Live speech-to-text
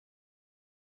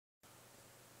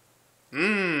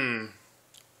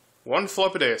One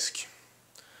floppy disk.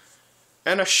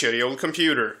 And a shitty old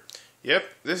computer. Yep,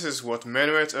 this is what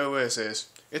MenuetOS is.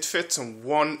 It fits on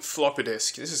one floppy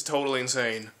disk. This is totally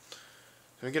insane.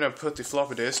 We're gonna put the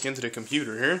floppy disk into the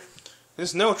computer here.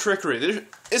 There's no trickery. There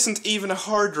isn't even a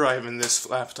hard drive in this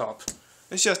laptop.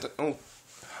 It's just an old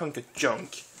hunk of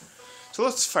junk. So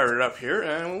let's fire it up here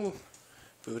and we'll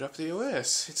boot up the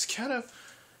OS. It's kind of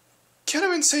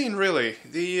insane, really.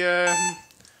 The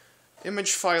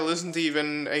image file isn't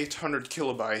even 800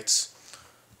 kilobytes.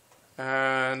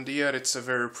 And yet it's a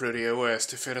very pretty OS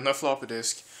to fit on a floppy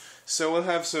disk. So we'll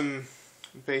have some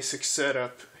basic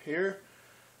setup here.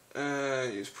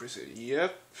 Just press it,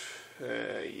 yep,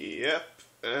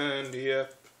 and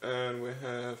we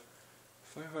have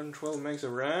 512 megs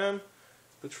of RAM,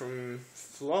 but from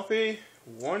floppy,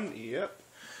 yep.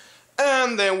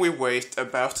 And then we wait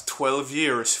about 12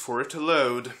 years for it to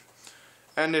load.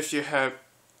 And if you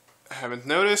haven't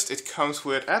noticed, it comes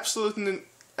with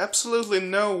absolutely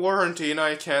no warranty, and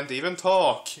I can't even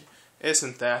talk.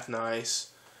 Isn't that nice?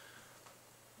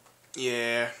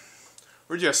 Yeah,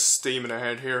 we're just steaming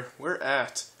ahead here. We're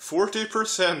at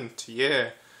 40%,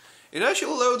 yeah. It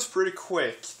actually loads pretty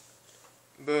quick,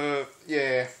 but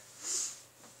yeah.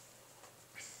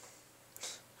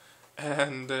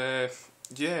 And yeah,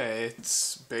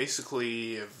 it's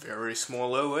basically a very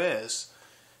small OS.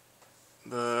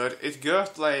 But it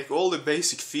got like all the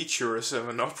basic features of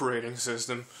an operating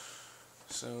system.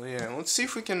 So yeah, let's see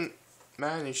if we can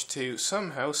manage to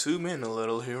somehow zoom in a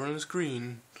little here on the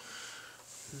screen.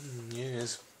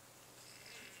 Yes.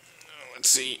 Let's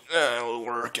see, that'll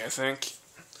work, I think.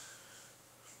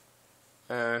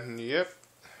 And yep,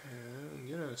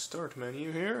 start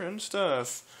menu here and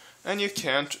stuff. And you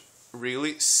can't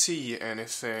really see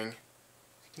anything.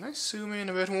 Can I zoom in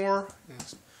a bit more?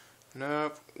 Yes.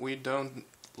 Nope, we don't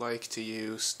like to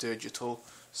use digital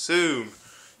zoom.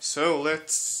 So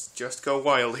let's just go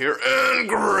wild here and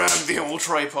grab the old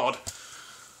tripod.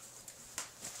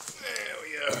 There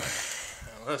we go.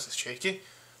 Oh, this is shaky.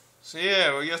 So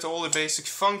yeah, we got all the basic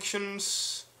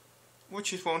functions,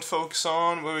 which it won't focus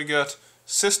on, but we got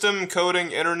system,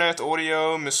 coding, internet,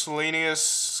 audio,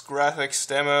 miscellaneous, graphics,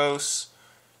 demos,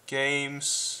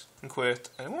 games, and quit.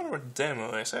 I wonder what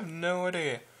demo is, I have no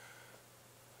idea.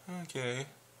 Okay.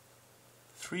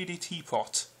 3D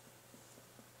teapot.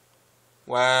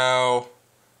 Wow.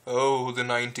 Oh, the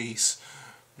 90s.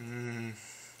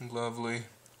 Lovely.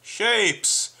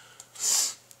 Shapes!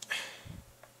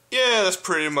 Yeah, that's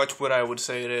pretty much what I would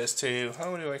say it is too.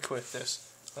 How do I quit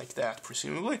this? Like that,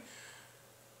 presumably.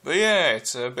 But yeah,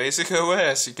 it's a basic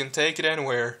OS. You can take it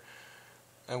anywhere.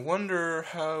 I wonder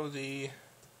how the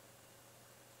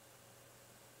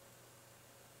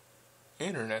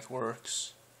internet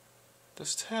works.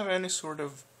 Does it have any sort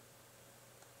of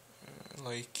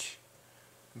like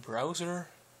browser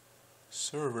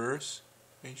servers?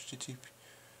 HTTP.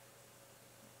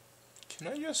 Can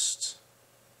I just...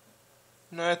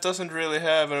 No, it doesn't really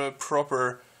have a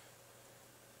proper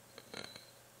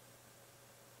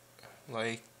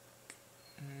like,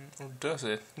 or does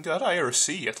it? Got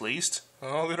IRC at least.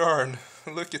 Oh darn,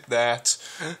 look at that.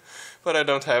 But I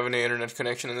don't have any internet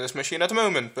connection in this machine at the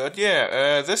moment. But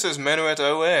yeah, this is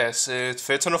MenuetOS. It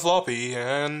fits on a floppy,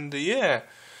 and yeah,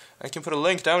 I can put a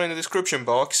link down in the description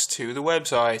box to the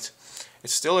website.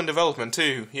 It's still in development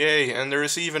too, yay, and there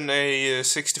is even a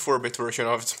 64-bit version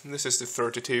of it. This is the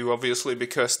 32, obviously,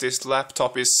 because this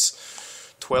laptop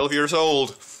is 12 years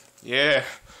old. Yeah.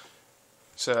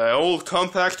 It's an old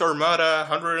compact Armada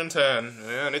 110,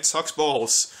 and it sucks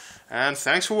balls. And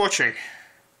thanks for watching.